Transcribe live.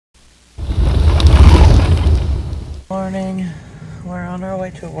morning. We're on our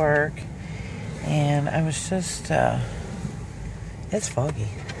way to work, and I was just, it's foggy.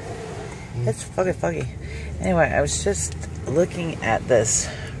 It's foggy. Anyway, I was just looking at this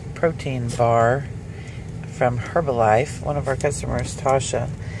protein bar from Herbalife. One of our customers, Tasha,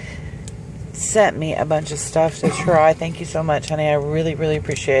 sent me a bunch of stuff to try. Thank you so much, honey. I really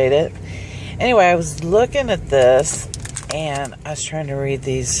appreciate it. Anyway, I was looking at this, and I was trying to read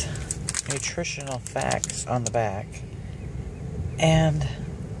these nutritional facts on the back, and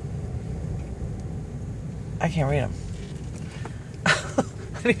I can't read them.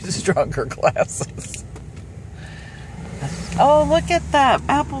 I need stronger glasses. Oh, look at that.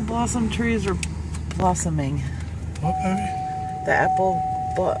 Apple blossom trees are blossoming. What, baby? The apple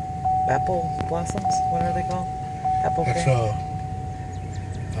blossoms? What are they called? Apple That's pear?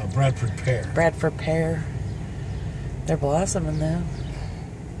 Bradford pear. Bradford pear. They're blossoming now.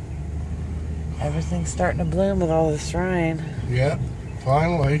 Everything's starting to bloom with all this rain. Yeah,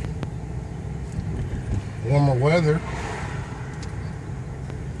 finally. Warmer weather.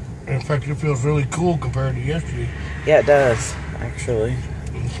 In fact, it feels really cool compared to yesterday. Yeah, it does, actually.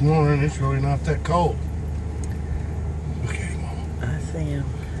 This morning, it's really not that cold. Look at him, Mama. I see him.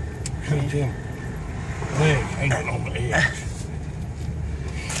 Look at him. Leg hanging on the edge.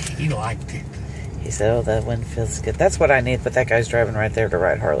 He liked it. He said, oh, that wind feels good. That's what I need, but that guy's driving right there to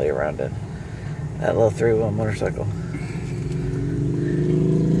ride Harley around it. That little three-wheel motorcycle.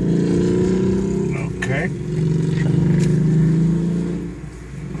 Okay.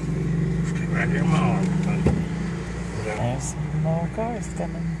 Stay right there, Mama. There's some more cars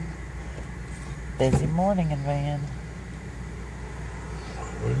coming. Busy morning in Van.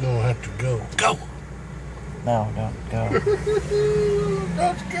 We're gonna have to go. Go! No, don't go.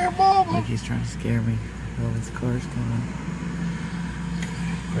 Don't scare Mama. Like he's trying to scare me. All these cars coming.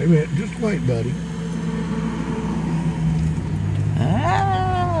 Wait a minute, just wait, buddy. Oh,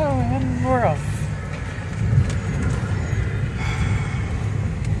 and we're off.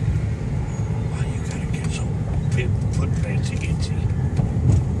 Why you gotta get so foot fancy itchy?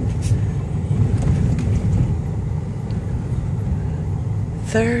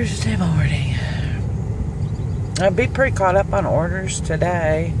 Thursday morning. I'll be pretty caught up on orders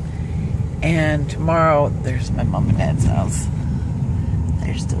today. And tomorrow, there's my mom and dad's house.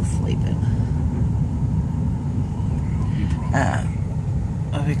 They're still sleeping.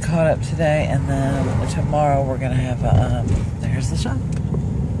 I'll be caught up today, and then tomorrow we're going to have there's the shop.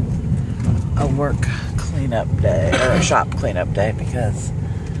 A work cleanup day, or a shop cleanup day, because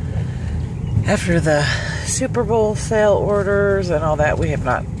after the Super Bowl sale orders and all that, we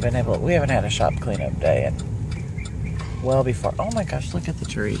haven't had a shop cleanup day and well before. Oh my gosh, look at the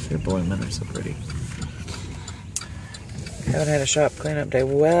trees. They're blooming. They're so pretty. Haven't had a shop cleanup day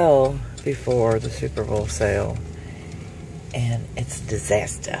well before the Super Bowl sale. And it's a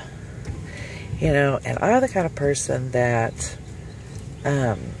disaster. You know, and I'm the kind of person that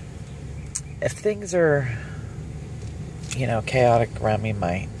if things are, you know, chaotic around me,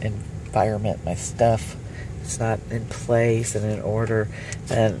 my environment, my stuff, it's not in place and in order,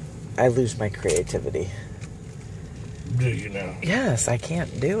 then I lose my creativity. Do you know? Yes, I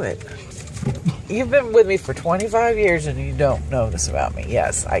can't do it. You've been with me for 25 years and you don't know this about me.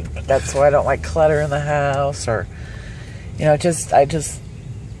 Yes, that's why I don't like clutter in the house, or, you know,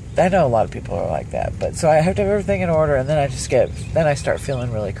 I know a lot of people are like that, but so I have to have everything in order, and then I start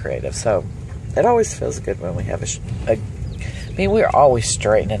feeling really creative. So it always feels good when we have I mean, we're always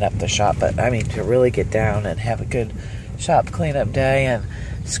straightening up the shop, but I mean, to really get down and have a good shop cleanup day and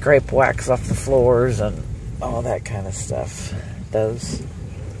scrape wax off the floors and all that kind of stuff. Those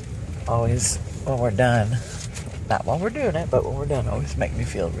always, when we're done, not while we're doing it, but when we're done, always make me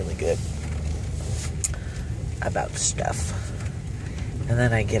feel really good about stuff. And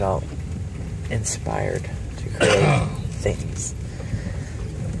then I get all inspired to create things.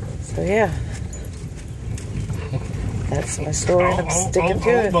 So yeah, that's my story, and I'm sticking to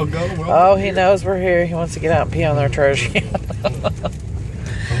it. Oh, he knows we're here. He wants to get out and pee on our trash can.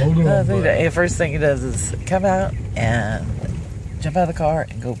 The first thing he does is come out and jump out of the car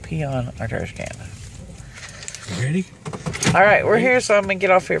and go pee on our trash can. Ready? All right, we're here, so I'm going to get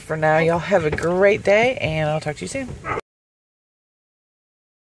off here for now. Y'all have a great day, and I'll talk to you soon.